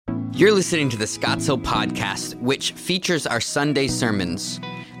You're listening to the Scotts Hill Podcast, which features our Sunday sermons.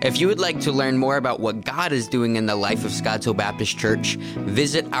 If you would like to learn more about what God is doing in the life of Scotts Hill Baptist Church,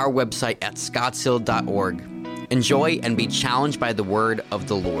 visit our website at scottshill.org. Enjoy and be challenged by the word of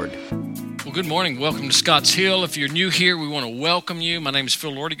the Lord. Well, good morning. Welcome to Scotts Hill. If you're new here, we want to welcome you. My name is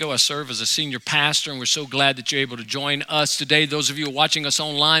Phil Ortego. I serve as a senior pastor, and we're so glad that you're able to join us today. Those of you watching us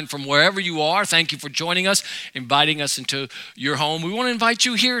online from wherever you are, thank you for joining us, inviting us into your home. We want to invite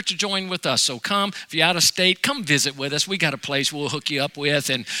you here to join with us. So come, if you're out of state, come visit with us. We got a place we'll hook you up with,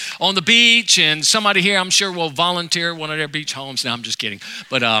 and on the beach, and somebody here I'm sure will volunteer one of their beach homes. No, I'm just kidding.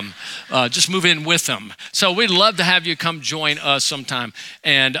 But just move in with them. So we'd love to have you come join us sometime.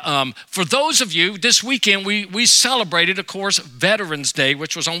 And for those of you, this weekend we celebrated, of course, Veterans Day,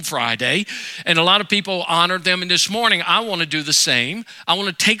 which was on Friday, and a lot of people honored them. And this morning, I want to do the same. I want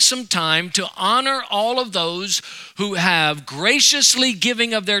to take some time to honor all of those who have graciously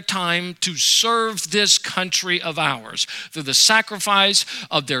giving of their time to serve this country of ours through the sacrifice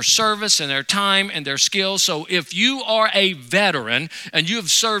of their service and their time and their skills. So if you are a veteran and you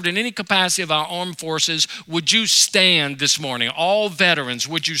have served in any capacity of our armed forces, would you stand this morning? All veterans,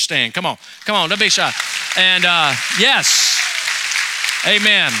 would you stand? Come on, don't be shy. And yes,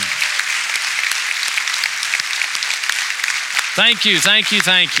 amen. Thank you.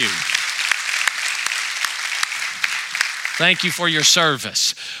 Thank you for your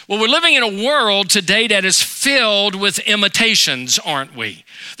service. Well, we're living in a world today that is filled with imitations, aren't we?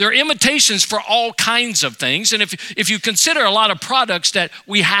 There are imitations for all kinds of things. And if you consider a lot of products that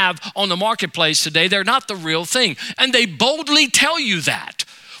we have on the marketplace today, they're not the real thing. And they boldly tell you that.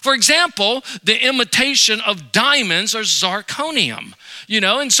 For example, the imitation of diamonds or zirconium.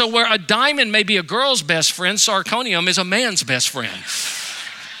 And so where a diamond may be a girl's best friend, zirconium is a man's best friend.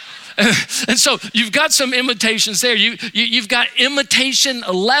 And so you've got some imitations there. You've got imitation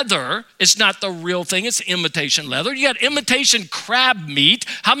leather. It's not the real thing. It's imitation leather. You got imitation crab meat.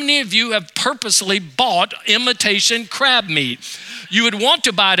 How many of you have purposely bought imitation crab meat? You would want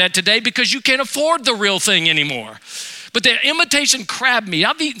to buy that today because you can't afford the real thing anymore. But the imitation crab meat,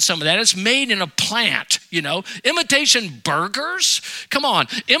 I've eaten some of that. It's made in a plant, Imitation burgers, come on,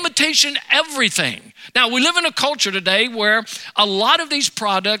 imitation everything. Now, we live in a culture today where a lot of these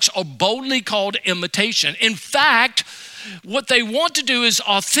products are boldly called imitation. In fact, what they want to do is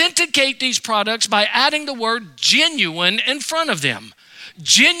authenticate these products by adding the word genuine in front of them.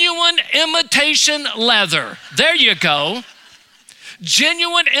 Genuine imitation leather. There you go.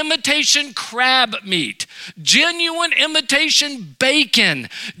 Genuine imitation crab meat, genuine imitation bacon,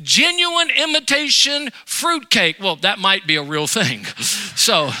 genuine imitation fruitcake. Well, that might be a real thing.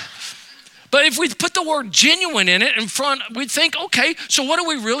 But if we put the word genuine in it in front, we think, okay, so what are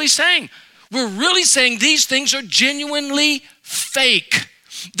we really saying? We're really saying these things are genuinely fake.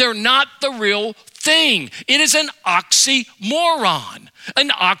 They're not the real thing. It is an oxymoron.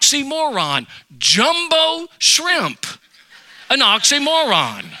 Jumbo shrimp. An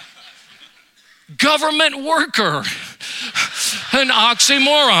oxymoron. Government worker. An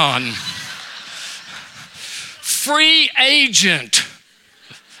oxymoron. Free agent.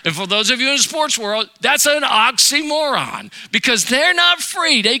 And for those of you in the sports world, that's an oxymoron because they're not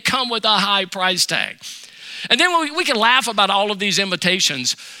free. They come with a high price tag. And then we can laugh about all of these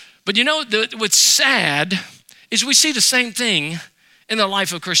imitations. But what's sad is we see the same thing in the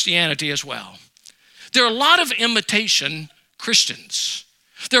life of Christianity as well. There are a lot of imitation Christians.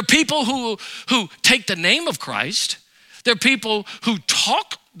 There are people who take the name of Christ. There are people who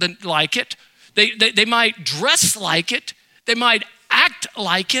talk like it. They might dress like it. They might act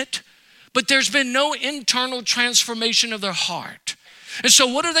like it. But there's been no internal transformation of their heart. And so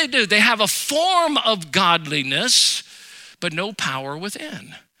what do? They have a form of godliness, but no power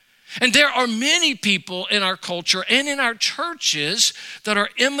within. And there are many people in our culture and in our churches that are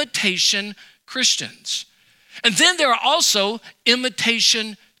imitation Christians. And then there are also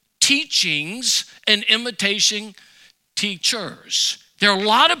imitation teachings and imitation teachers. There are a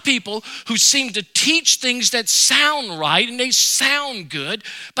lot of people who seem to teach things that sound right and they sound good,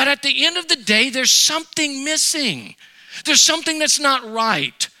 but at the end of the day, there's something missing. There's something that's not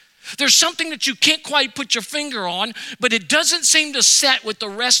right. There's something that you can't quite put your finger on, but it doesn't seem to set with the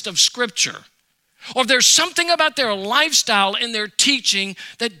rest of Scripture. Or there's something about their lifestyle and their teaching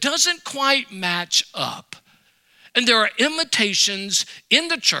that doesn't quite match up. And there are imitations in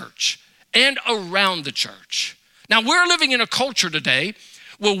the church and around the church. Now, we're living in a culture today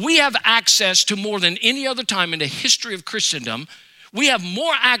where we have access to more than any other time in the history of Christendom. We have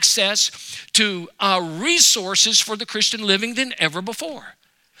more access to resources for the Christian living than ever before.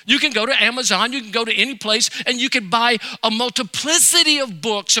 You can go to Amazon, you can go to any place, and you can buy a multiplicity of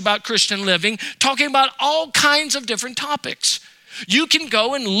books about Christian living, talking about all kinds of different topics. You can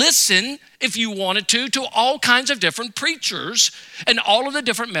go and listen, if you wanted to all kinds of different preachers and all of the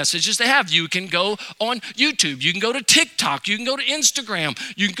different messages they have. You can go on YouTube, you can go to TikTok, you can go to Instagram,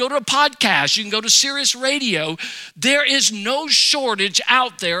 you can go to a podcast, you can go to Sirius Radio. There is no shortage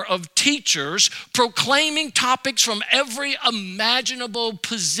out there of teachers proclaiming topics from every imaginable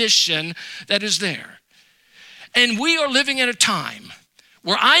position that is there. And we are living in a time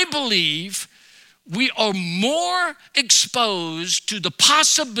where I believe we are more exposed to the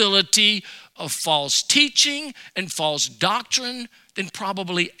possibility of false teaching and false doctrine than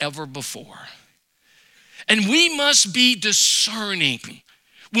probably ever before. And we must be discerning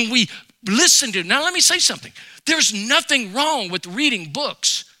when we listen to. Now, let me say something. There's nothing wrong with reading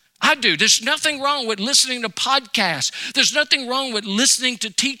books. I do. There's nothing wrong with listening to podcasts. There's nothing wrong with listening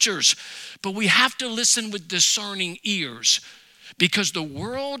to teachers. But we have to listen with discerning ears, because the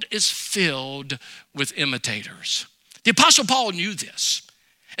world is filled with imitators. The Apostle Paul knew this.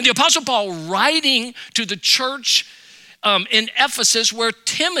 And the Apostle Paul, writing to the church in Ephesus, where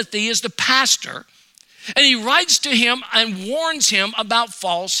Timothy is the pastor, and he writes to him and warns him about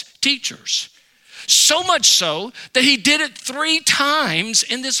false teachers. So much so that he did it 3 times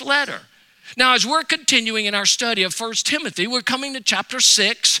in this letter. Now, as we're continuing in our study of 1 Timothy, we're coming to chapter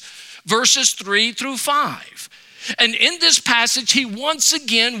 6, verses 3 through 5. And in this passage, he once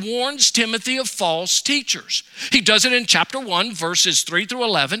again warns Timothy of false teachers. He does it in chapter 1, verses 3 through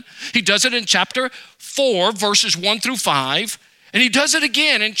 11. He does it in chapter 4, verses 1 through 5. And he does it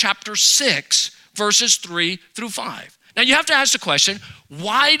again in chapter 6, verses 3 through 5. Now, you have to ask the question,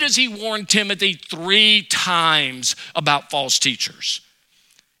 why does he warn Timothy 3 times about false teachers?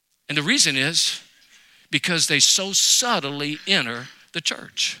 And the reason is because they so subtly enter the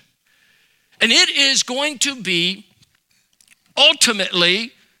church. And it is going to be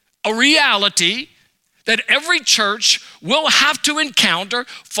ultimately a reality that every church will have to encounter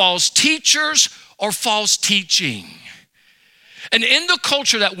false teachers or false teaching. And in the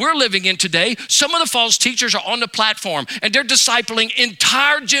culture that we're living in today, some of the false teachers are on the platform and they're discipling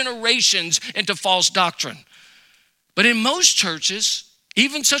entire generations into false doctrine. But in most churches,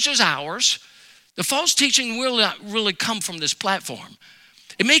 even such as ours, the false teaching will not really come from this platform.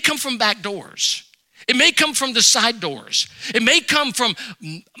 It may come from back doors. It may come from the side doors. It may come from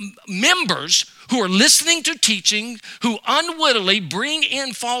members who are listening to teaching, who unwittingly bring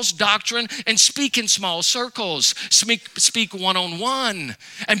in false doctrine and speak in small circles, speak one-on-one,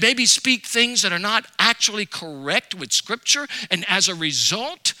 and maybe speak things that are not actually correct with Scripture. And as a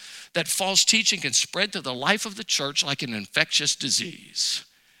result, that false teaching can spread to the life of the church like an infectious disease.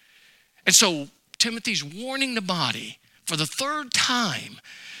 And so Timothy's warning the body for the 3rd time,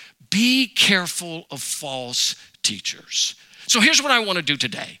 be careful of false teachers. So here's what I want to do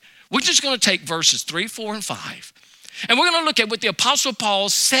today. We're just going to take verses 3, 4, and 5. And we're going to look at what the Apostle Paul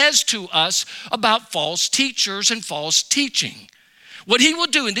says to us about false teachers and false teaching. What he will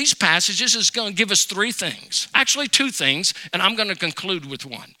do in these passages is going to give us 3 things. Actually 2 things, and I'm going to conclude with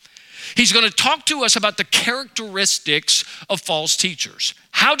 1. He's going to talk to us about the characteristics of false teachers.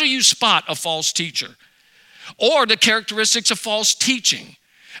 How do you spot a false teacher? Or the characteristics of false teaching.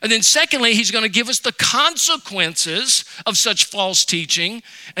 And then secondly, he's going to give us the consequences of such false teaching.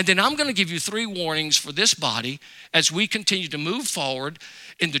 And then I'm going to give you 3 warnings for this body as we continue to move forward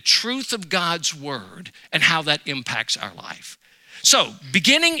in the truth of God's word and how that impacts our life. So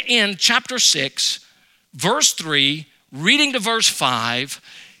beginning in chapter 6, verse 3, reading to verse 5,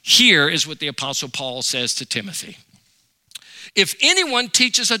 here is what the Apostle Paul says to Timothy. If anyone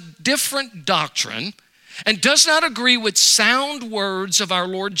teaches a different doctrine and does not agree with sound words of our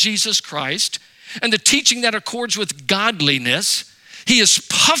Lord Jesus Christ and the teaching that accords with godliness, he is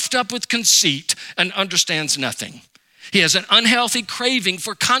puffed up with conceit and understands nothing. He has an unhealthy craving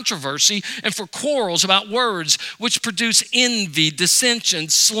for controversy and for quarrels about words, which produce envy, dissension,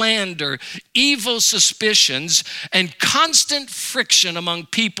 slander, evil suspicions, and constant friction among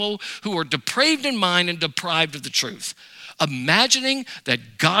people who are depraved in mind and deprived of the truth, imagining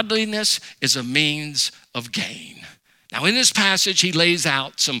that godliness is a means of gain. Now, in this passage, he lays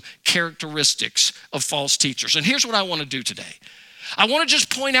out some characteristics of false teachers. And here's what I want to do today. I want to just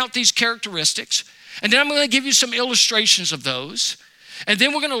point out these characteristics, and then I'm going to give you some illustrations of those. And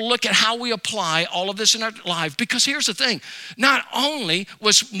then we're going to look at how we apply all of this in our life. Because here's the thing. Not only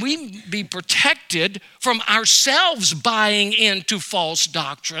was we be protected from ourselves buying into false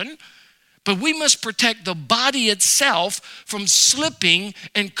doctrine, but we must protect the body itself from slipping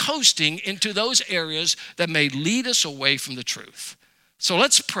and coasting into those areas that may lead us away from the truth. So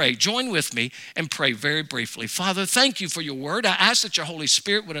let's pray. Join with me and pray very briefly. Father, thank you for your word. I ask that your Holy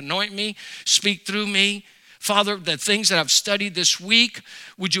Spirit would anoint me, speak through me. Father, the things that I've studied this week,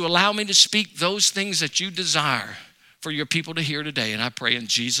 would you allow me to speak those things that you desire for your people to hear today? And I pray in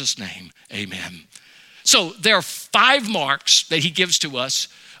Jesus' name, amen. So there are 5 marks that he gives to us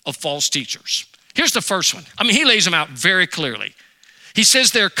of false teachers. Here's the first one. He lays them out very clearly. He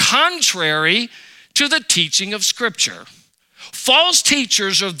says they're contrary to the teaching of Scripture. False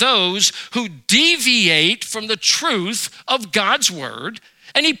teachers are those who deviate from the truth of God's word,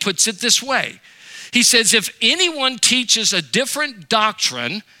 and he puts it this way. He says, if anyone teaches a different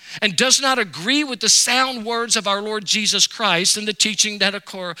doctrine and does not agree with the sound words of our Lord Jesus Christ and the teaching that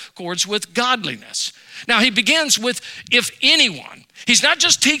accords with godliness. Now, he begins with, if anyone. He's not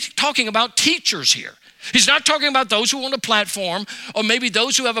just talking about teachers here. He's not talking about those who own a platform or maybe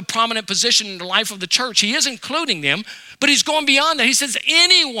those who have a prominent position in the life of the church. He is including them, but he's going beyond that. He says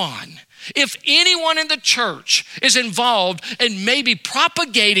anyone. If anyone in the church is involved in maybe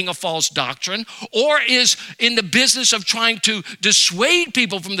propagating a false doctrine or is in the business of trying to dissuade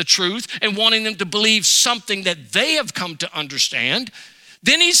people from the truth and wanting them to believe something that they have come to understand,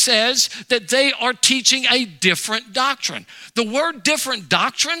 then he says that they are teaching a different doctrine. The word different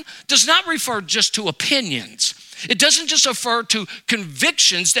doctrine does not refer just to opinions. It doesn't just refer to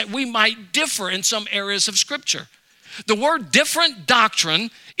convictions that we might differ in some areas of Scripture. The word different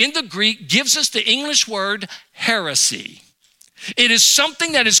doctrine in the Greek gives us the English word heresy. It is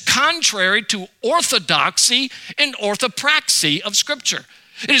something that is contrary to orthodoxy and orthopraxy of Scripture.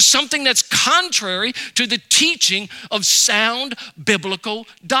 It is something that's contrary to the teaching of sound biblical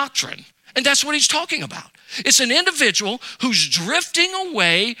doctrine. And that's what he's talking about. It's an individual who's drifting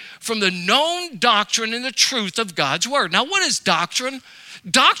away from the known doctrine and the truth of God's word. Now, what is doctrine?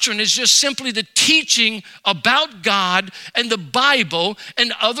 Doctrine is just simply the teaching about God and the Bible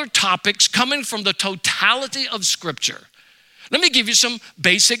and other topics coming from the totality of Scripture. Let me give you some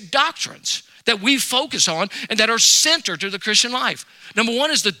basic doctrines that we focus on and that are centered to the Christian life. Number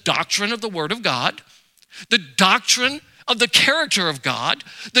one is the doctrine of the Word of God, the doctrine of the character of God,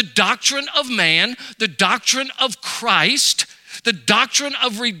 the doctrine of man, the doctrine of Christ, the doctrine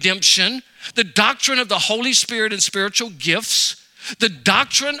of redemption, the doctrine of the Holy Spirit and spiritual gifts, the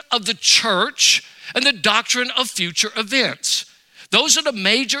doctrine of the church, and the doctrine of future events. Those are the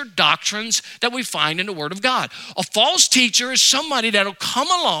major doctrines that we find in the Word of God. A false teacher is somebody that'll come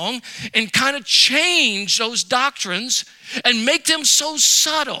along and kind of change those doctrines and make them so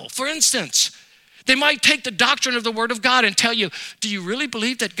subtle. For instance, they might take the doctrine of the Word of God and tell you, do you really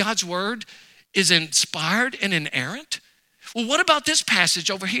believe that God's Word is inspired and inerrant? Well, what about this passage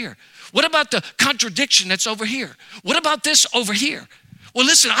over here? What about the contradiction that's over here? What about this over here? Well,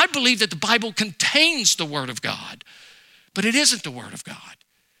 listen, I believe that the Bible contains the Word of God, but it isn't the Word of God.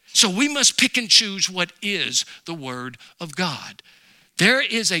 So we must pick and choose what is the Word of God. There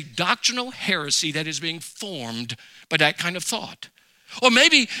is a doctrinal heresy that is being formed by that kind of thought. Or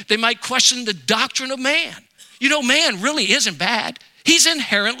maybe they might question the doctrine of man. You know, man really isn't bad. He's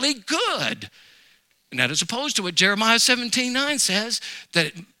inherently good. And that is opposed to what Jeremiah 17:9 says,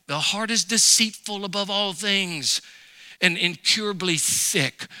 that the heart is deceitful above all things and incurably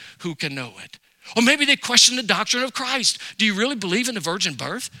sick. Who can know it? Or maybe they question the doctrine of Christ. Do you really believe in the virgin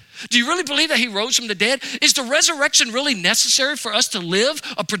birth? Do you really believe that he rose from the dead? Is the resurrection really necessary for us to live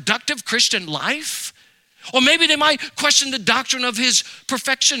a productive Christian life? Or maybe they might question the doctrine of his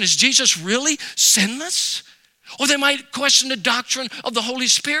perfection. Is Jesus really sinless? Or they might question the doctrine of the Holy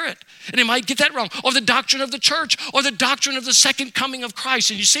Spirit, and they might get that wrong. Or the doctrine of the church, or the doctrine of the second coming of Christ.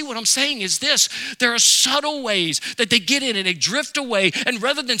 And you see what I'm saying is this: there are subtle ways that they get in and they drift away, and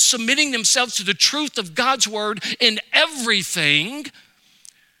rather than submitting themselves to the truth of God's word in everything,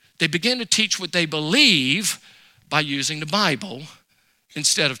 they begin to teach what they believe by using the Bible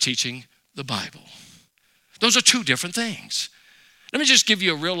instead of teaching the Bible. Those are two different things. Let me just give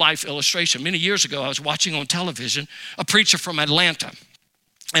you a real life illustration. Many years ago, I was watching on television a preacher from Atlanta.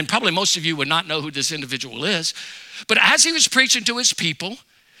 And probably most of you would not know who this individual is. But as he was preaching to his people,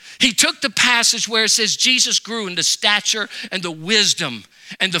 he took the passage where it says Jesus grew in the stature and the wisdom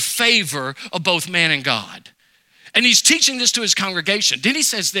and the favor of both man and God. And he's teaching this to his congregation. Then he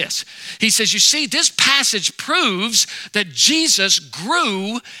says this. He says, you see, this passage proves that Jesus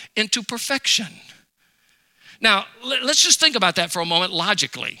grew into perfection. Now, let's just think about that for a moment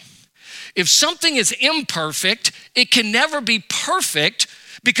logically. If something is imperfect, it can never be perfect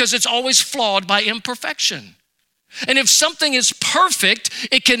because it's always flawed by imperfection. And if something is perfect,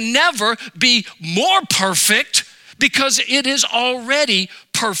 it can never be more perfect because it is already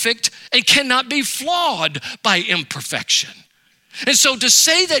perfect and cannot be flawed by imperfection. And so to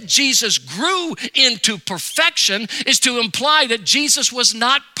say that Jesus grew into perfection is to imply that Jesus was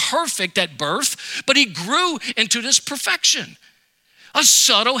not perfect at birth, but he grew into this perfection. A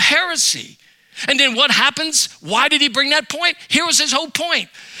subtle heresy. And then what happens? Why did he bring that point? Here was his whole point.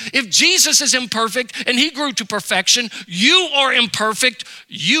 If Jesus is imperfect and he grew to perfection, you are imperfect,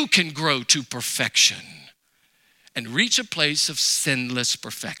 you can grow to perfection and reach a place of sinless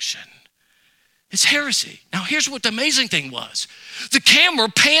perfection. It's heresy. Now, here's what the amazing thing was. The camera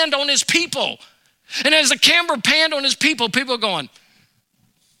panned on his people. And as the camera panned on his people, people are going,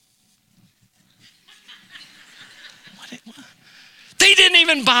 what? They didn't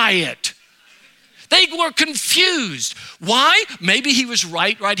even buy it. They were confused. Why? Maybe he was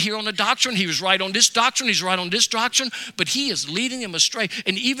right here on the doctrine. He was right on this doctrine. He's right on this doctrine. But he is leading them astray.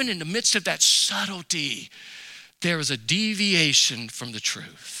 And even in the midst of that subtlety, there is a deviation from the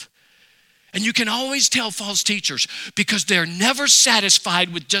truth. And you can always tell false teachers because they're never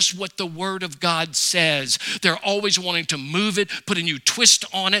satisfied with just what the Word of God says. They're always wanting to move it, put a new twist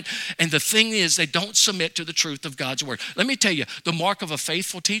on it. And the thing is, they don't submit to the truth of God's Word. Let me tell you, the mark of a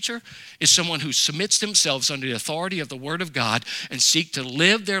faithful teacher is someone who submits themselves under the authority of the Word of God and seek to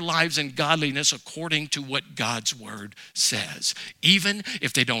live their lives in godliness according to what God's Word says, even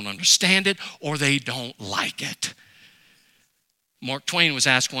if they don't understand it or they don't like it. Mark Twain was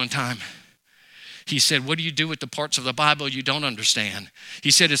asked one time, he said, what do you do with the parts of the Bible you don't understand? He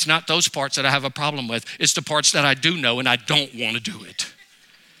said, it's not those parts that I have a problem with. It's the parts that I do know and I don't want to do it.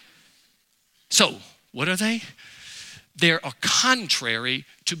 So, what are they? They're contrary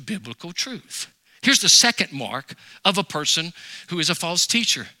to biblical truth. Here's the second mark of a person who is a false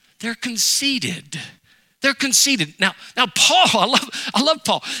teacher. They're conceited. They're conceited. Now Paul, I love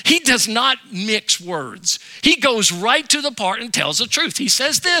Paul. He does not mix words. He goes right to the part and tells the truth. He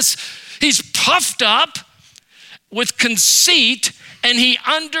says this, he's puffed up with conceit and he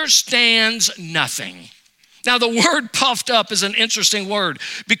understands nothing. Now the word puffed up is an interesting word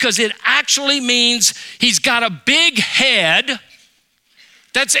because it actually means he's got a big head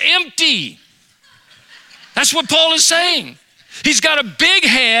that's empty. That's what Paul is saying. He's got a big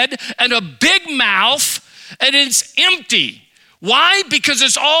head and a big mouth and it's empty. Why? Because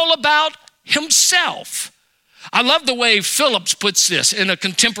it's all about himself. I love the way Phillips puts this in a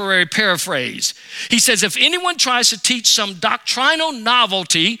contemporary paraphrase. He says, if anyone tries to teach some doctrinal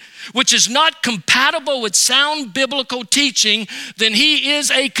novelty which is not compatible with sound biblical teaching, then he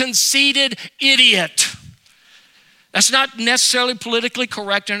is a conceited idiot. That's not necessarily politically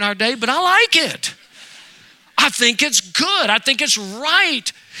correct in our day, but I like it. I think it's good. I think it's right.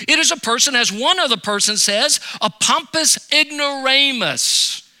 It is a person, as one other person says, a pompous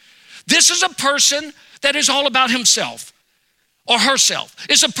ignoramus. This is a person that is all about himself or herself.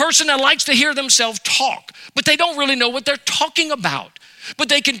 It's a person that likes to hear themselves talk, but they don't really know what they're talking about. But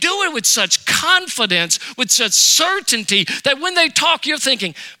they can do it with such confidence, with such certainty that when they talk, you're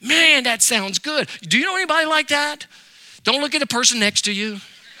thinking, man, that sounds good. Do you know anybody like that? Don't look at the person next to you.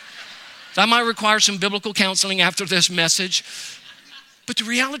 That might require some biblical counseling after this message. But the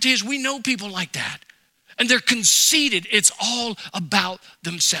reality is we know people like that. And they're conceited. It's all about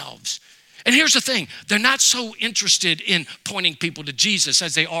themselves. And here's the thing. They're not so interested in pointing people to Jesus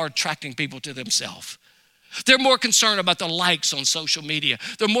as they are attracting people to themselves. They're more concerned about the likes on social media.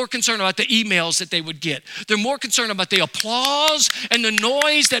 They're more concerned about the emails that they would get. They're more concerned about the applause and the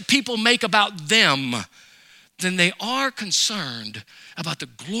noise that people make about them than they are concerned about the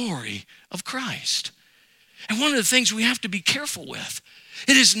glory of Christ. And one of the things we have to be careful with,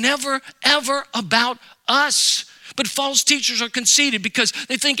 it is never, ever about us. But false teachers are conceited because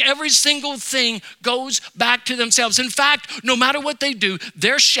they think every single thing goes back to themselves. In fact, no matter what they do,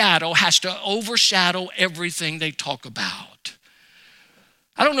 their shadow has to overshadow everything they talk about.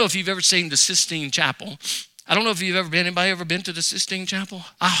 I don't know if you've ever seen the Sistine Chapel. I don't know if anybody ever been to the Sistine Chapel?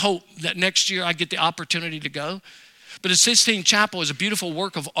 I hope that next year I get the opportunity to go. But the Sistine Chapel is a beautiful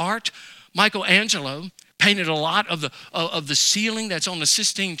work of art. Michelangelo painted a lot of the ceiling that's on the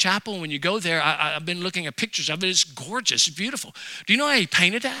Sistine Chapel. When you go there, I've been looking at pictures of it. It's gorgeous, it's beautiful. Do you know how he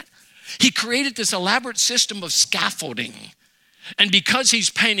painted that? He created this elaborate system of scaffolding. And because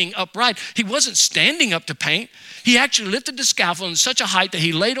he's painting upright, he wasn't standing up to paint. He actually lifted the scaffold in such a height that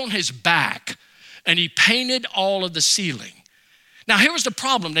he laid on his back and he painted all of the ceiling. Now, here was the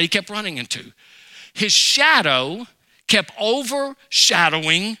problem that he kept running into. His shadow kept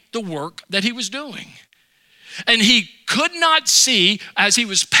overshadowing the work that he was doing. And he could not see, as he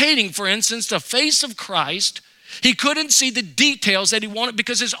was painting, for instance, the face of Christ, he couldn't see the details that he wanted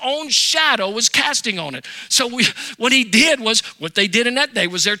because his own shadow was casting on it. So what he did was, what they did in that day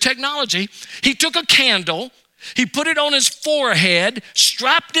was their technology. He took a candle He put it on his forehead,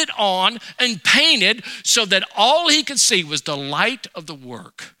 strapped it on, and painted so that all he could see was the light of the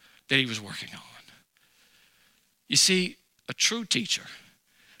work that he was working on. You see, a true teacher,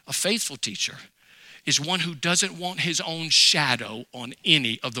 a faithful teacher, is one who doesn't want his own shadow on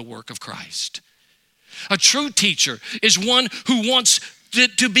any of the work of Christ. A true teacher is one who wants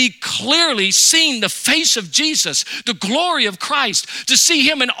to be clearly seeing the face of Jesus, the glory of Christ, to see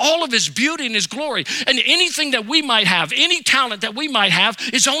him in all of his beauty and his glory. And anything that we might have, any talent that we might have,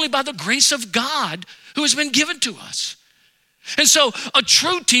 is only by the grace of God who has been given to us. And so a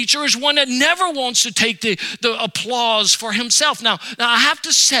true teacher is one that never wants to take the applause for himself. Now I have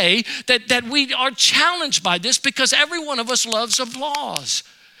to say that we are challenged by this because every one of us loves applause.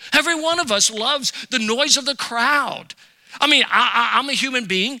 Every one of us loves the noise of the crowd. I mean, I'm a human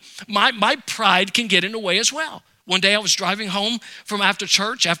being. My pride can get in the way as well. One day I was driving home from after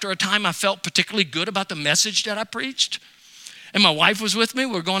church. After a time I felt particularly good about the message that I preached. And my wife was with me.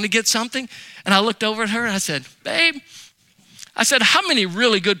 We were going to get something. And I looked over at her and I said, babe, I said, how many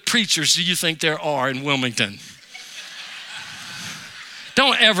really good preachers do you think there are in Wilmington?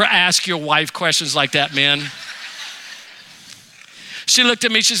 Don't ever ask your wife questions like that, men. She looked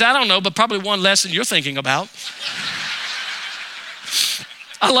at me, she said, I don't know, but probably one less than you're thinking about.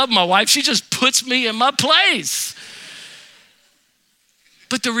 I love my wife. She just puts me in my place.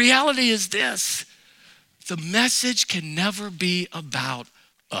 But the reality is this: the message can never be about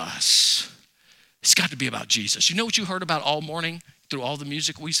us. It's got to be about Jesus. You know what you heard about all morning through all the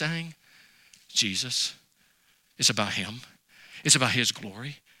music we sang? Jesus. It's about him. It's about his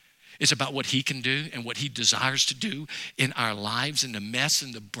glory. It's about what he can do and what he desires to do in our lives, in the mess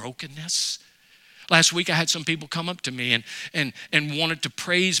and the brokenness. Last week, I had some people come up to me and wanted to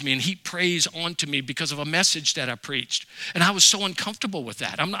praise me and heap praise onto me because of a message that I preached. And I was so uncomfortable with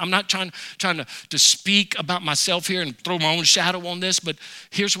that. I'm not trying to speak about myself here and throw my own shadow on this, but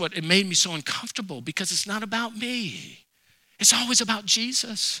here's what it made me so uncomfortable, because it's not about me. It's always about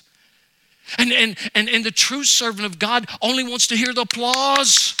Jesus. And the true servant of God only wants to hear the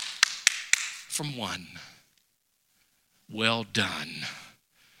applause from one. Well done,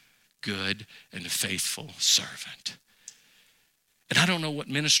 good and faithful servant. And I don't know what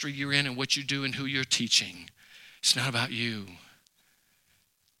ministry you're in and what you do and who you're teaching. It's not about you.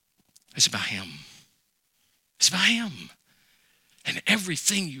 It's about him. It's about him. And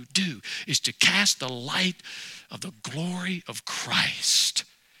everything you do is to cast the light of the glory of Christ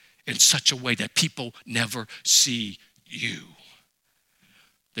in such a way that people never see you.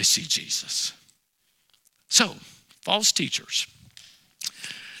 They see Jesus. So, false teachers,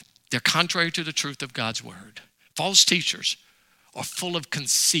 they're contrary to the truth of God's word. False teachers are full of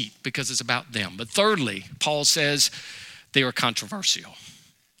conceit because it's about them. But thirdly, Paul says they are controversial.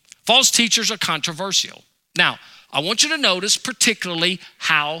 False teachers are controversial. Now, I want you to notice particularly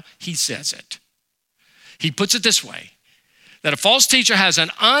how he says it. He puts it this way, that a false teacher has an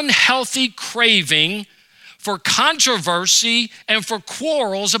unhealthy craving for controversy and for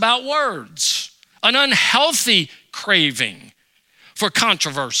quarrels about words. An unhealthy craving for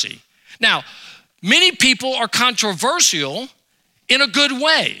controversy. Now, many people are controversial in a good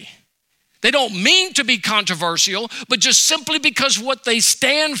way. They don't mean to be controversial, but just simply because what they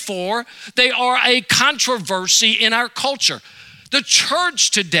stand for, they are a controversy in our culture. The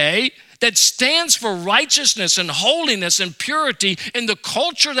church today that stands for righteousness and holiness and purity in the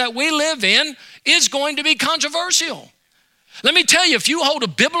culture that we live in is going to be controversial. Let me tell you, if you hold a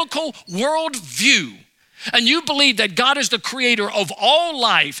biblical worldview and you believe that God is the creator of all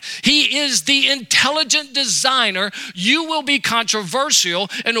life, he is the intelligent designer, you will be controversial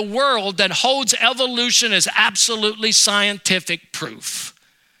in a world that holds evolution as absolutely scientific proof.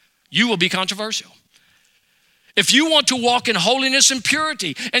 You will be controversial. If you want to walk in holiness and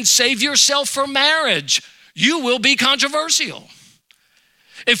purity and save yourself from marriage, you will be controversial.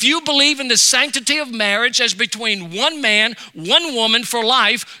 If you believe in the sanctity of marriage as between one man, one woman for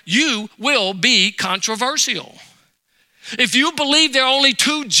life, you will be controversial. If you believe there are only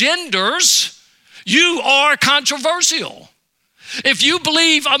two genders, you are controversial. If you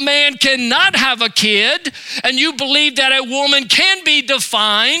believe a man cannot have a kid and you believe that a woman can be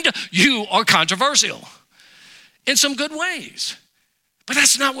defined, you are controversial in some good ways. But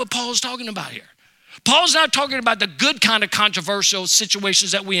that's not what Paul's talking about here. Paul's not talking about the good kind of controversial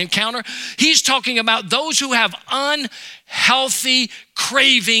situations that we encounter. He's talking about those who have unhealthy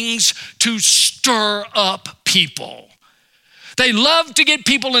cravings to stir up people. They love to get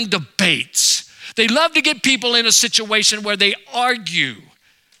people in debates. They love to get people in a situation where they argue.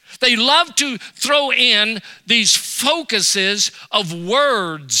 They love to throw in these focuses of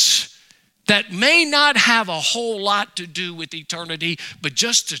words that may not have a whole lot to do with eternity, but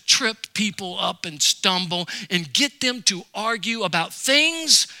just to trip people up and stumble and get them to argue about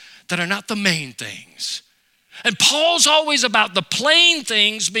things that are not the main things. And Paul's always about the plain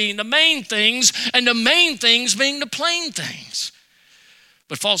things being the main things and the main things being the plain things.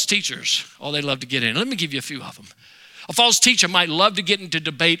 But false teachers, they love to get in. Let me give you a few of them. A false teacher might love to get into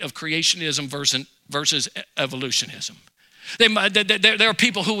debate of creationism versus evolutionism. There are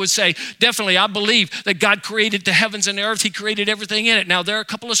people who would say, definitely, I believe that God created the heavens and the earth. He created everything in it. Now, there are a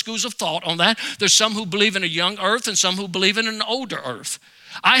couple of schools of thought on that. There's some who believe in a young earth and some who believe in an older earth.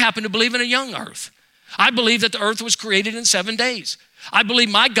 I happen to believe in a young earth. I believe that the earth was created in 7 days. I believe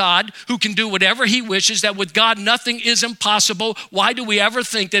my God, who can do whatever he wishes, that with God, nothing is impossible. Why do we ever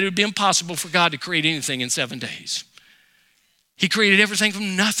think that it would be impossible for God to create anything in 7 days? He created everything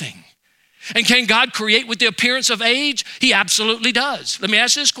from nothing. And can God create with the appearance of age? He absolutely does. Let me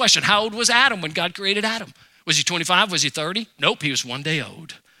ask you this question. How old was Adam when God created Adam? Was he 25? Was he 30? Nope, he was 1 day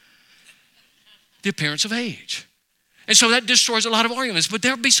old. The appearance of age. And so that destroys a lot of arguments. But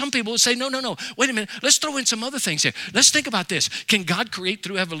there'll be some people who say, no, wait a minute. Let's throw in some other things here. Let's think about this. Can God create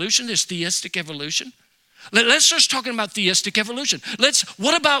through evolution, this theistic evolution? Let's just talking about theistic evolution.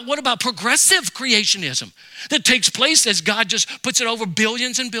 What about progressive creationism that takes place as God just puts it over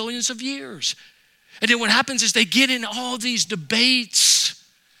billions and billions of years? And then what happens is they get in all these debates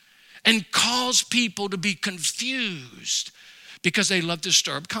and cause people to be confused because they love to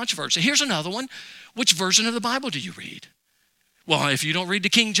stir up controversy. Here's another one. Which version of the Bible do you read? Well, if you don't read the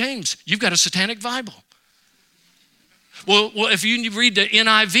King James, you've got a satanic Bible. Well, if you read the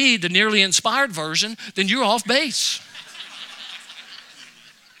NIV, the nearly inspired version, then you're off base.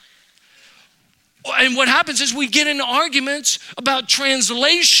 And what happens is we get into arguments about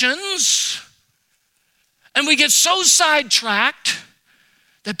translations, and we get so sidetracked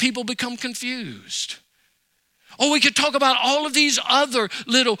that people become confused. Or we could talk about all of these other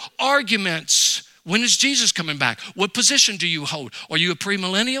little arguments. When is Jesus coming back? What position do you hold? Are you a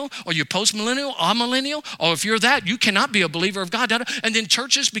premillennial? Are you post-millennial? Amillennial? Or if you're that, you cannot be a believer of God. And then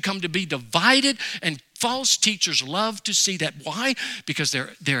churches become to be divided, and false teachers love to see that. Why? Because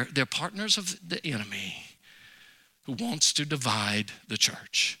they're partners of the enemy who wants to divide the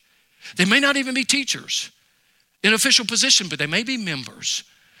church. They may not even be teachers in official position, but they may be members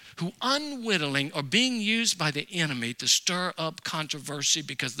who unwittingly are being used by the enemy to stir up controversy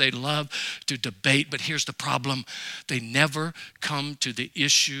because they love to debate. But here's the problem. They never come to the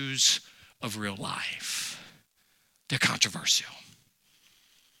issues of real life. They're controversial.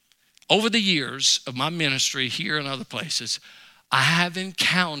 Over the years of my ministry here and other places, I have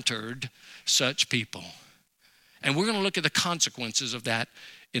encountered such people. And we're going to look at the consequences of that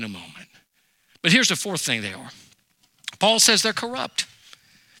in a moment. But here's the fourth thing they are. Paul says they're corrupt.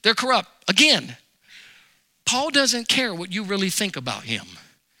 They're corrupt. Again, Paul doesn't care what you really think about him.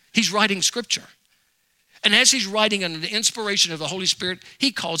 He's writing scripture. And as he's writing under the inspiration of the Holy Spirit,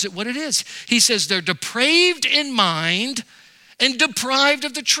 he calls it what it is. He says they're depraved in mind and deprived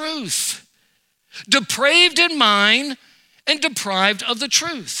of the truth. Depraved in mind and deprived of the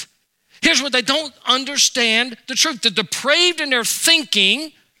truth. Here's what they don't understand the truth. They're depraved in their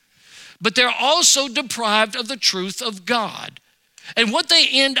thinking, but they're also deprived of the truth of God. And what they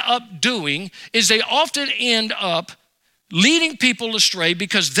end up doing is they often end up leading people astray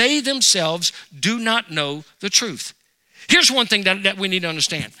because they themselves do not know the truth. Here's one thing that we need to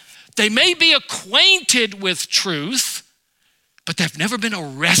understand. They may be acquainted with truth, but they've never been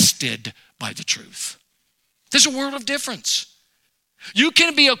arrested by the truth. There's a world of difference. You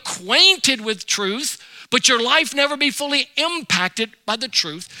can be acquainted with truth, but your life never be fully impacted by the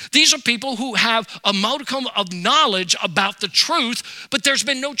truth. These are people who have a modicum of knowledge about the truth, but there's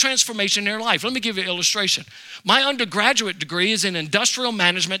been no transformation in their life. Let me give you an illustration. My undergraduate degree is in industrial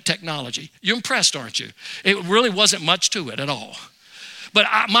management technology. You're impressed, aren't you? It really wasn't much to it at all. But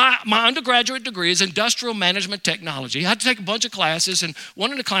my undergraduate degree is industrial management technology. I had to take a bunch of classes, and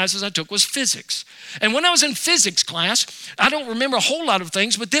one of the classes I took was physics. And when I was in physics class, I don't remember a whole lot of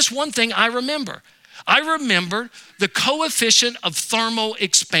things, but this one thing I remember. I remember the coefficient of thermal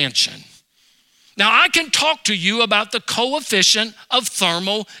expansion. Now, I can talk to you about the coefficient of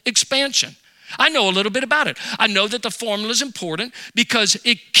thermal expansion. I know a little bit about it. I know that the formula is important because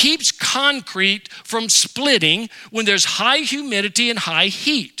it keeps concrete from splitting when there's high humidity and high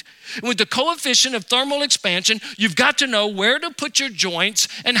heat. And with the coefficient of thermal expansion, you've got to know where to put your joints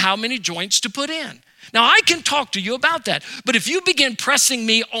and how many joints to put in. Now, I can talk to you about that, but if you begin pressing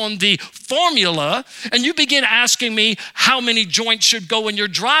me on the formula and you begin asking me how many joints should go in your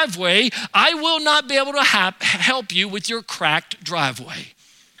driveway, I will not be able to help you with your cracked driveway.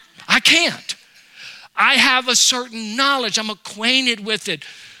 I can't. I have a certain knowledge. I'm acquainted with it,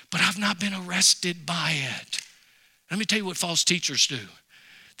 but I've not been arrested by it. Let me tell you what false teachers do.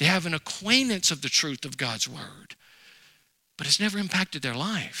 They have an acquaintance of the truth of God's word, but it's never impacted their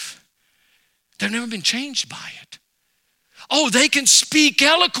life. They've never been changed by it. Oh, they can speak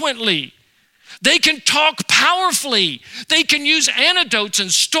eloquently. They can talk powerfully. They can use anecdotes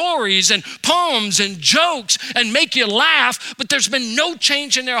and stories and poems and jokes and make you laugh, but there's been no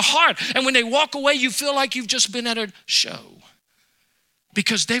change in their heart. And when they walk away, you feel like you've just been at a show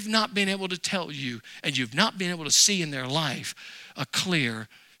because they've not been able to tell you and you've not been able to see in their life a clear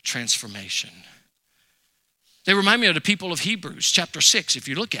transformation. They remind me of the people of Hebrews chapter 6, if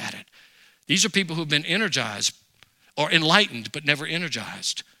you look at it. These are people who've been energized or enlightened but never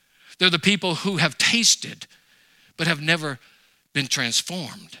energized. They're the people who have tasted but have never been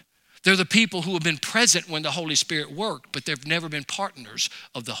transformed. They're the people who have been present when the Holy Spirit worked, but they've never been partners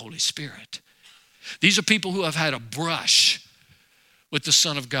of the Holy Spirit. These are people who have had a brush with the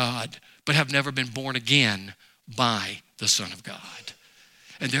Son of God, but have never been born again by the Son of God.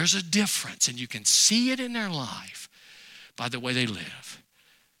 And there's a difference, and you can see it in their life by the way they live.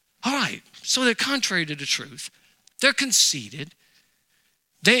 All right, so they're contrary to the truth. They're conceited.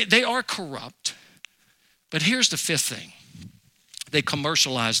 They are corrupt. But here's the fifth thing. They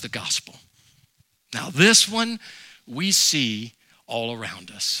commercialize the gospel. Now this one we see all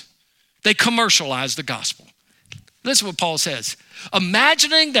around us. They commercialize the gospel. Listen to what Paul says.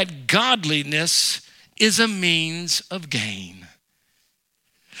 Imagining that godliness is a means of gain.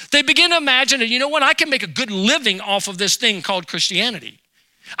 They begin to imagine that, you know what, I can make a good living off of this thing called Christianity.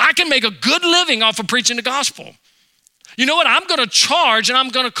 I can make a good living off of preaching the gospel. You know what? I'm going to charge and I'm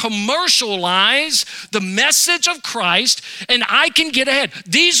going to commercialize the message of Christ and I can get ahead.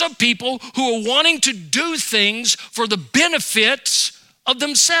 These are people who are wanting to do things for the benefits of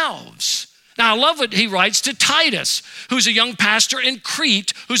themselves. Now, I love what he writes to Titus, who's a young pastor in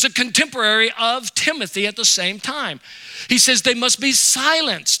Crete, who's a contemporary of Timothy at the same time. He says they must be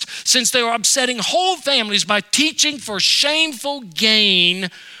silenced since they are upsetting whole families by teaching for shameful gain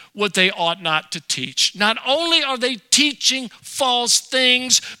what they ought not to teach. Not only are they teaching false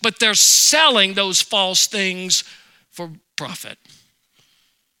things, but they're selling those false things for profit.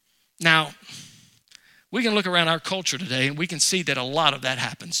 Now, we can look around our culture today and we can see that a lot of that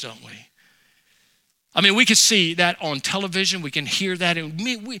happens, don't we? I mean, we can see that on television, we can hear that, and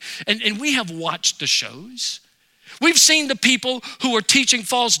we have watched the shows. We've seen the people who are teaching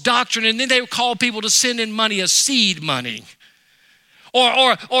false doctrine, and then they call people to send in money as seed money.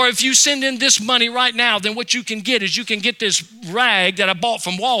 Or if you send in this money right now, then what you can get is you can get this rag that I bought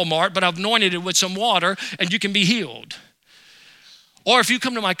from Walmart, but I've anointed it with some water, and you can be healed. Or if you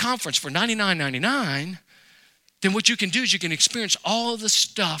come to my conference for $99.99, then what you can do is you can experience all the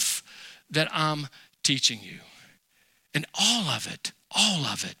stuff that I'm teaching you. And all of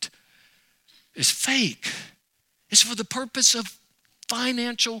it is fake. It's for the purpose of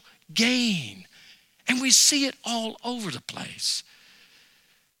financial gain. And we see it all over the place.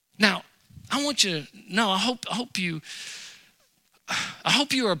 Now, I want you to know, I hope you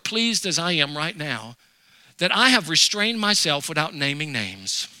are pleased as I am right now that I have restrained myself without naming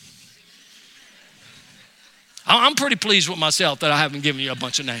names. I'm pretty pleased with myself that I haven't given you a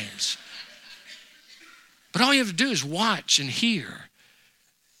bunch of names. But all you have to do is watch and hear.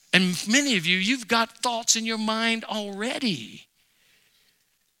 And many of you, you've got thoughts in your mind already.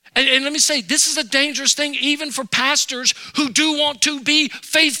 And let me say, this is a dangerous thing even for pastors who do want to be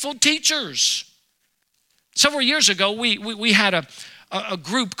faithful teachers. Several years ago, we had a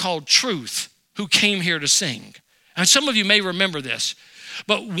group called Truth who came here to sing. And some of you may remember this.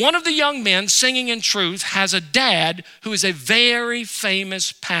 But one of the young men singing in Truth has a dad who is a very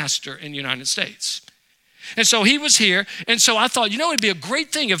famous pastor in the United States. And so he was here. And so I thought, it'd be a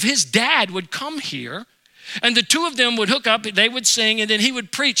great thing if his dad would come here and the two of them would hook up, they would sing, and then he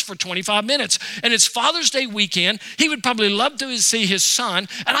would preach for 25 minutes. And it's Father's Day weekend. He would probably love to see his son,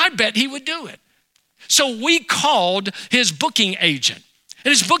 and I bet he would do it. So we called his booking agent.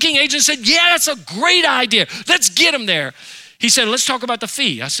 And his booking agent said, yeah, that's a great idea. Let's get him there. He said, let's talk about the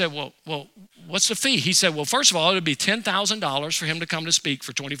fee. I said, well, what's the fee? He said, well, first of all, it would be $10,000 for him to come to speak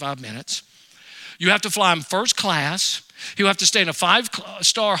for 25 minutes. You have to fly him first class. He'll have to stay in a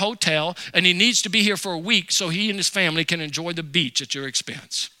 5-star hotel, and he needs to be here for a week so he and his family can enjoy the beach at your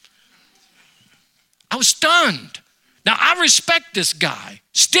expense. I was stunned. Now, I respect this guy,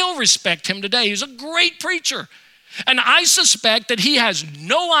 still respect him today. He's a great preacher. And I suspect that he has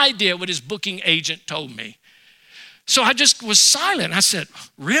no idea what his booking agent told me. So I just was silent. I said,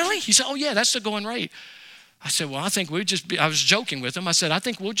 really? He said, oh yeah, that's the going rate. I said, well, I think I was joking with him. I said, I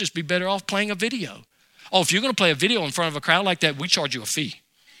think we'll just be better off playing a video. Oh, if you're going to play a video in front of a crowd like that, we charge you a fee.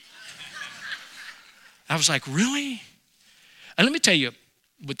 I was like, really? And let me tell you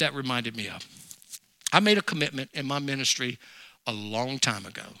what that reminded me of. I made a commitment in my ministry a long time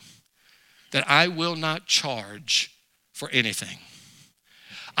ago that I will not charge for anything.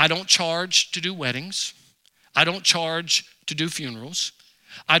 I don't charge to do weddings. I don't charge to do funerals.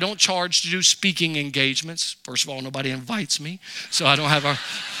 I don't charge to do speaking engagements. First of all, nobody invites me, so I don't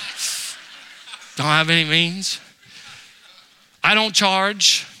have any means. I don't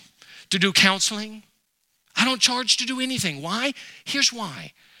charge to do counseling. I don't charge to do anything. Why? Here's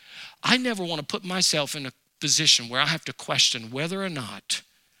why. I never want to put myself in a position where I have to question whether or not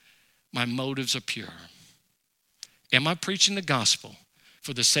my motives are pure. Am I preaching the gospel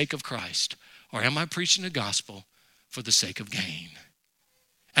for the sake of Christ, or am I preaching the gospel for the sake of gain?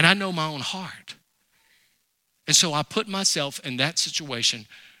 And I know my own heart. And so I put myself in that situation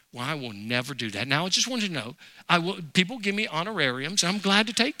where I will never do that. Now, I just want you to know, people give me honorariums, and I'm glad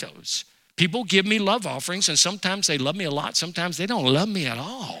to take those. People give me love offerings, and sometimes they love me a lot. Sometimes they don't love me at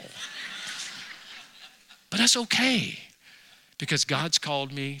all. But that's okay, because God's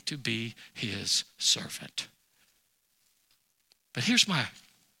called me to be his servant. But here's my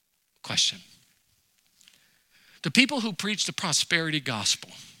question. The people who preach the prosperity gospel,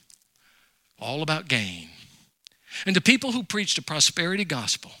 all about gain, and the people who preach the prosperity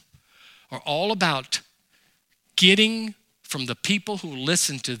gospel are all about getting from the people who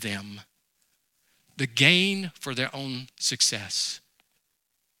listen to them the gain for their own success.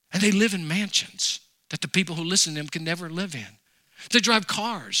 And they live in mansions that the people who listen to them can never live in. They drive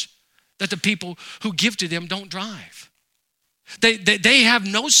cars that the people who give to them don't drive. They have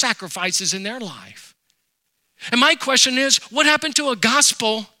no sacrifices in their life. And my question is, what happened to a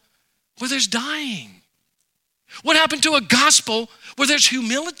gospel where there's dying? What happened to a gospel where there's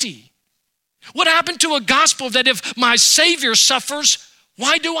humility? What happened to a gospel that if my Savior suffers,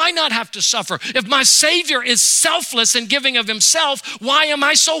 why do I not have to suffer? If my Savior is selfless and giving of himself, why am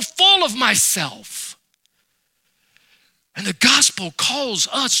I so full of myself? And the gospel calls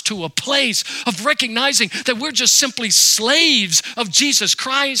us to a place of recognizing that we're just simply slaves of Jesus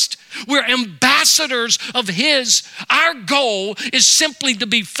Christ. We're ambassadors of his. Our goal is simply to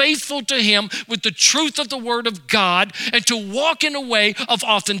be faithful to him with the truth of the word of God and to walk in a way of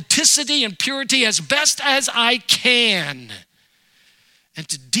authenticity and purity as best as I can, and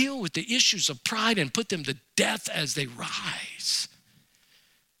to deal with the issues of pride and put them to death as they rise.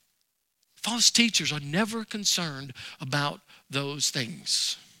 False teachers are never concerned about those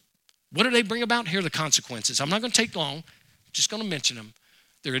things. What do they bring about? Here are the consequences. I'm not going to take long. I'm just going to mention them.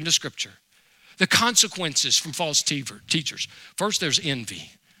 They're in the scripture. The consequences from false teachers. First, there's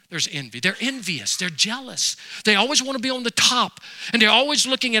envy. There's envy. They're envious. They're jealous. They always want to be on the top. And they're always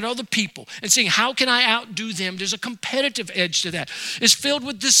looking at other people and saying, how can I outdo them? There's a competitive edge to that. It's filled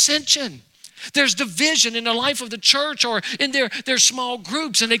with dissension. There's division in the life of the church or in their small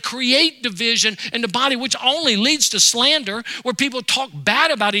groups, and they create division in the body, which only leads to slander, where people talk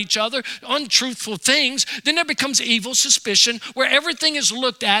bad about each other, untruthful things. Then there becomes evil suspicion, where everything is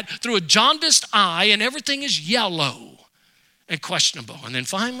looked at through a jaundiced eye and everything is yellow and questionable. And then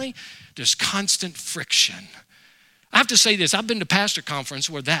finally, there's constant friction. I have to say this, I've been to pastor conference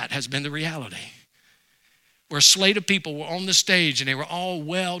where that has been the reality, where a slate of people were on the stage and they were all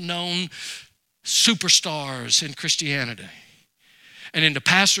well-known superstars in Christianity. And then the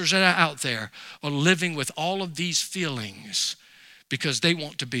pastors that are out there are living with all of these feelings because they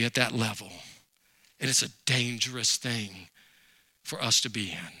want to be at that level. And it's a dangerous thing for us to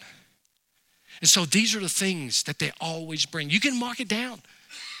be in. And so these are the things that they always bring. You can mark it down.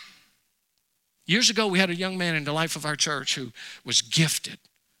 Years ago, we had a young man in the life of our church who was gifted,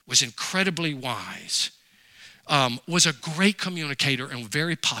 was incredibly wise, was a great communicator and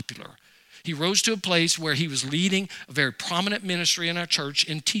very popular. He rose to a place where he was leading a very prominent ministry in our church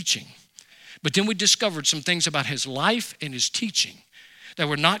in teaching. But then we discovered some things about his life and his teaching that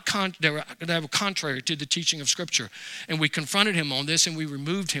were contrary to the teaching of Scripture. And we confronted him on this, and we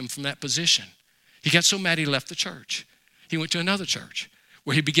removed him from that position. He got so mad he left the church. He went to another church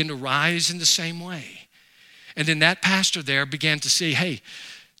where he began to rise in the same way. And then that pastor there began to see, hey,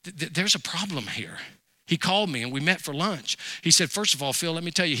 there's a problem here. He called me and we met for lunch. He said, first of all, Phil, let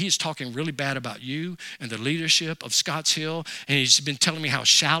me tell you, he's talking really bad about you and the leadership of Scotts Hill. And he's been telling me how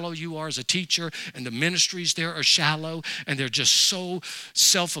shallow you are as a teacher, and the ministries there are shallow, and they're just so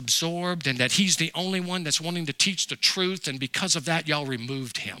self-absorbed, and that he's the only one that's wanting to teach the truth. And because of that, y'all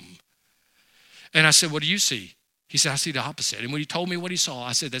removed him. And I said, what do you see? He said, I see the opposite. And when he told me what he saw,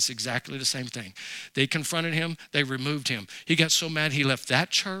 I said, that's exactly the same thing. They confronted him. They removed him. He got so mad he left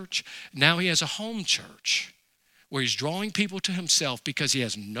that church. Now he has a home church where he's drawing people to himself because he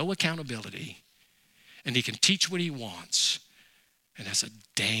has no accountability and he can teach what he wants. And that's a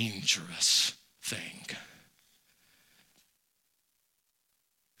dangerous thing.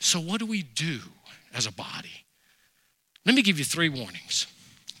 So what do we do as a body? Let me give you 3 warnings.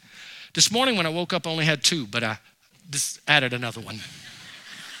 This morning when I woke up, I only had 2, but I just added another one.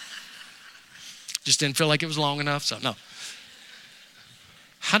 Just didn't feel like it was long enough, so no.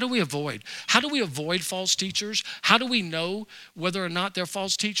 How do we avoid false teachers? How do we know whether or not they're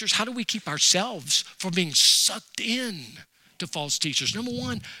false teachers? How do we keep ourselves from being sucked in to false teachers? Number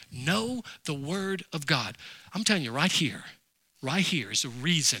 1, know the Word of God. I'm telling you right here is the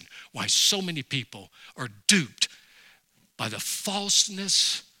reason why so many people are duped by the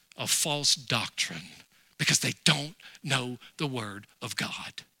falseness of false doctrine, because they don't know the Word of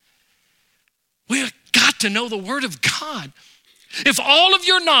God. We've got to know the Word of God. If all of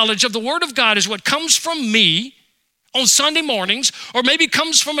your knowledge of the Word of God is what comes from me on Sunday mornings, or maybe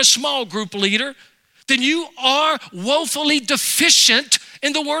comes from a small group leader, then you are woefully deficient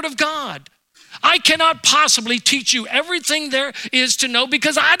in the Word of God. I cannot possibly teach you everything there is to know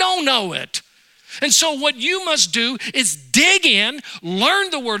because I don't know it. And so what you must do is dig in, learn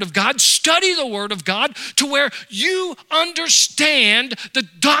the Word of God, study the Word of God to where you understand the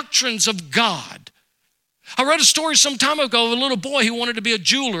doctrines of God. I read a story some time ago of a little boy who wanted to be a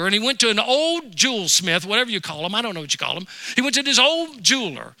jeweler, and he went to an old jewel smith, whatever you call him. I don't know what you call him. He went to this old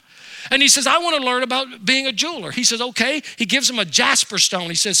jeweler, and he says, I want to learn about being a jeweler. He says, okay. He gives him a jasper stone.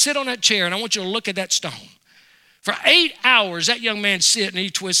 He says, sit on that chair, and I want you to look at that stone. For 8 hours, that young man sit and he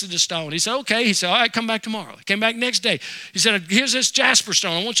twisted the stone. He said, okay. He said, all right, come back tomorrow. He came back next day. He said, here's this jasper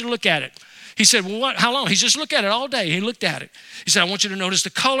stone. I want you to look at it. He said, well, what? How long? He just looked at it all day. He looked at it. He said, I want you to notice the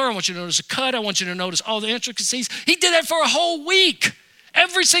color. I want you to notice the cut. I want you to notice all the intricacies. He did that for a whole week.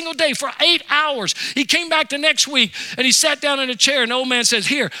 Every single day for 8 hours. He came back the next week and he sat down in a chair and the old man says,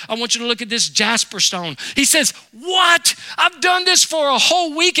 here, I want you to look at this jasper stone. He says, what? I've done this for a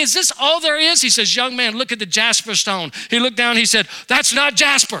whole week. Is this all there is? He says, young man, look at the jasper stone. He looked down, he said, that's not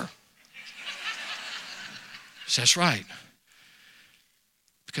jasper. That's right.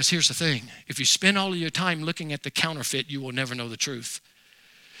 Because here's the thing. If you spend all of your time looking at the counterfeit, you will never know the truth.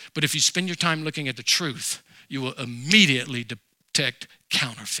 But if you spend your time looking at the truth, you will immediately detect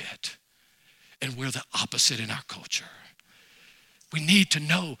counterfeit. And we're the opposite in our culture. We need to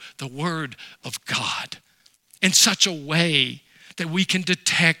know the Word of God in such a way that we can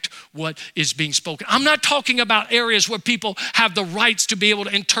detect what is being spoken. I'm not talking about areas where people have the rights to be able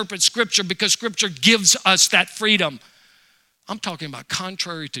to interpret Scripture because Scripture gives us that freedom. I'm talking about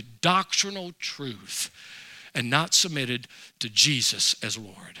contrary to doctrinal truth and not submitted to Jesus as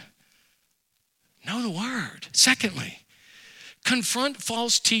Lord. Know the Word. Secondly, confront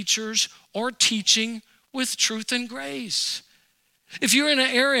false teachers or teaching with truth and grace. If you're in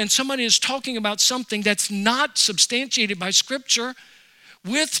an area and somebody is talking about something that's not substantiated by Scripture,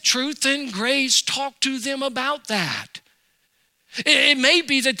 with truth and grace, talk to them about that. It may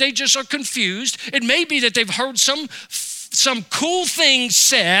be that they just are confused. It may be that they've heard some cool thing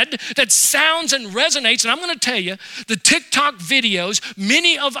said that sounds and resonates. And I'm going to tell you, the TikTok videos,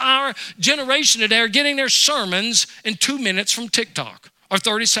 many of our generation today are getting their sermons in 2 minutes from TikTok or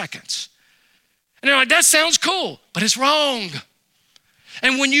 30 seconds. And they're like, that sounds cool, but it's wrong.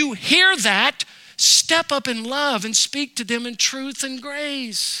 And when you hear that, step up in love and speak to them in truth and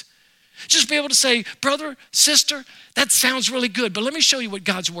grace. Just be able to say, brother, sister, that sounds really good, but let me show you what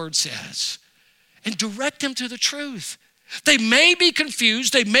God's word says. And direct them to the truth. They may be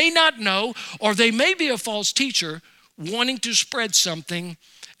confused, they may not know, or they may be a false teacher wanting to spread something,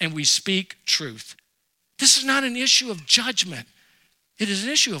 and we speak truth. This is not an issue of judgment. It is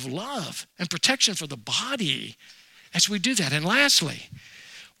an issue of love and protection for the body as we do that. And lastly,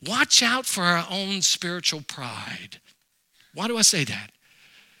 watch out for our own spiritual pride. Why do I say that?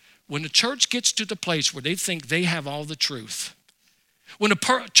 When the church gets to the place where they think they have all the truth, when a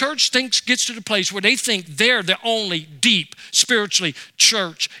church gets to the place where they think they're the only deep spiritually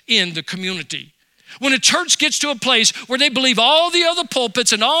church in the community, when a church gets to a place where they believe all the other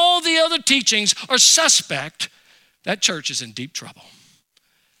pulpits and all the other teachings are suspect, that church is in deep trouble.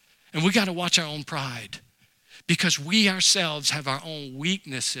 And we got to watch our own pride because we ourselves have our own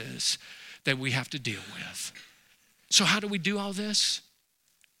weaknesses that we have to deal with. So how do we do all this?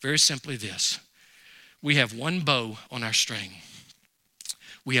 Very simply this. We have one bow on our string.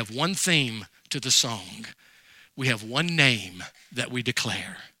 We have one theme to the song. We have one name that we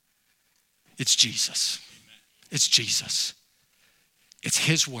declare. It's Jesus. It's Jesus. It's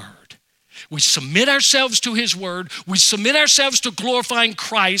his word. We submit ourselves to his word. We submit ourselves to glorifying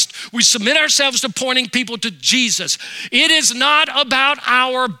Christ. We submit ourselves to pointing people to Jesus. It is not about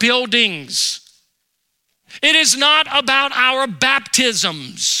our buildings. It is not about our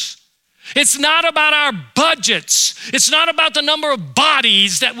baptisms. It's not about our budgets. It's not about the number of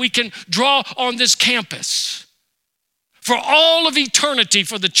bodies that we can draw on this campus. For all of eternity,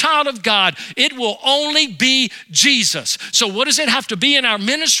 for the child of God, it will only be Jesus. So what does it have to be in our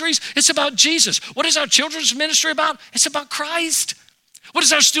ministries? It's about Jesus. What is our children's ministry about? It's about Christ. What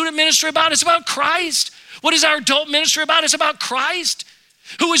is our student ministry about? It's about Christ. What is our adult ministry about? It's about Christ.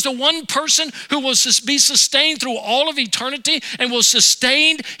 Who is the one person who will be sustained through all of eternity and will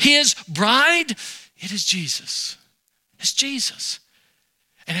sustain his bride? It is Jesus. It's Jesus.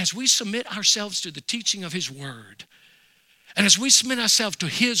 And as we submit ourselves to the teaching of his word, and as we submit ourselves to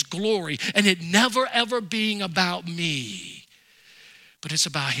his glory, and it never ever being about me, but it's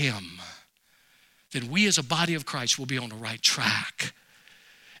about him, then we as a body of Christ will be on the right track.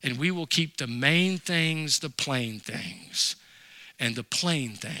 And we will keep the main things the plain things, and the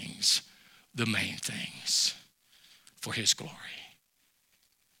plain things the main things for his glory.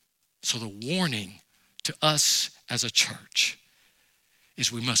 So the warning to us as a church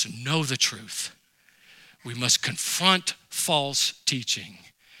is we must know the truth. We must confront false teaching,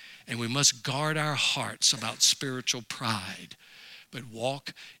 and we must guard our hearts about spiritual pride, but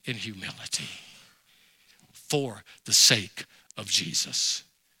walk in humility for the sake of Jesus.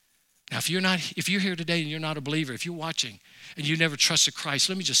 Now, if you're here today and you're not a believer, if you're watching and you never trusted Christ,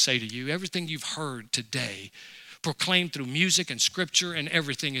 let me just say to you, everything you've heard today, proclaimed through music and scripture and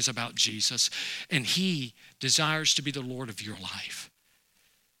everything, is about Jesus, and he desires to be the Lord of your life.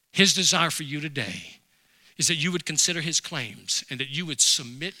 His desire for you today is that you would consider his claims and that you would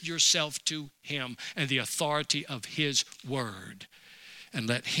submit yourself to him and the authority of his word, and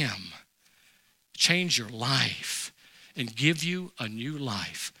let him change your life and give you a new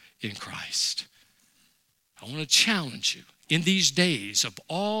life in Christ. I want to challenge you in these days of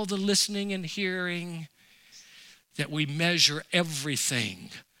all the listening and hearing that we measure everything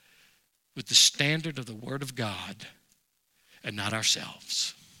with the standard of the word of God and not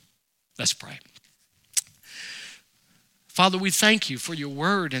ourselves. Let's pray. Father, we thank you for your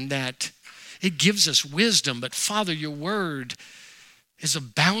word and that it gives us wisdom. But Father, your word is a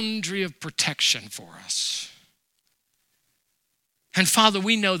boundary of protection for us. And Father,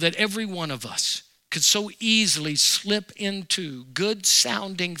 we know that every one of us could so easily slip into good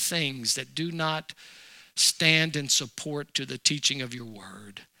sounding things that do not stand in support to the teaching of your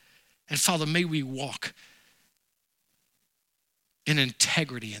word. And Father, may we walk in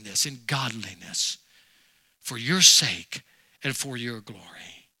integrity in this, in godliness, for your sake and for your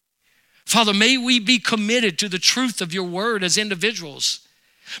glory. Father, may we be committed to the truth of your word as individuals.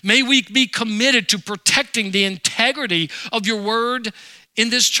 May we be committed to protecting the integrity of your word in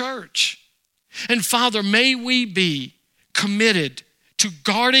this church. And Father, may we be committed to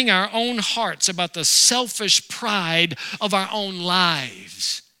guarding our own hearts about the selfish pride of our own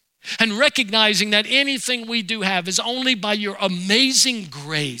lives, and recognizing that anything we do have is only by your amazing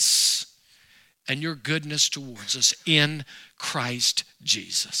grace and your goodness towards us in Christ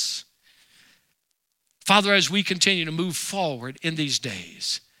Jesus. Father, as we continue to move forward in these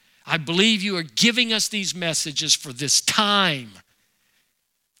days, I believe you are giving us these messages for this time,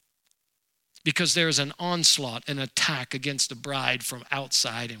 because there is an onslaught, an attack against the bride from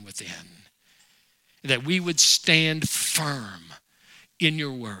outside and within. That we would stand firm in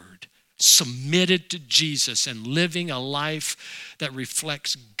your word, submitted to Jesus and living a life that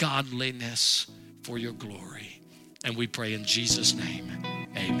reflects godliness for your glory. And we pray in Jesus' name,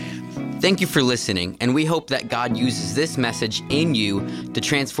 amen. Thank you for listening, and we hope that God uses this message in you to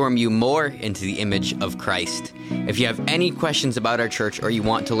transform you more into the image of Christ. If you have any questions about our church or you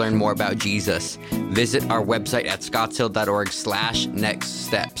want to learn more about Jesus, visit our website at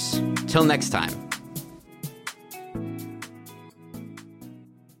scottshill.org/nextsteps. Till next time.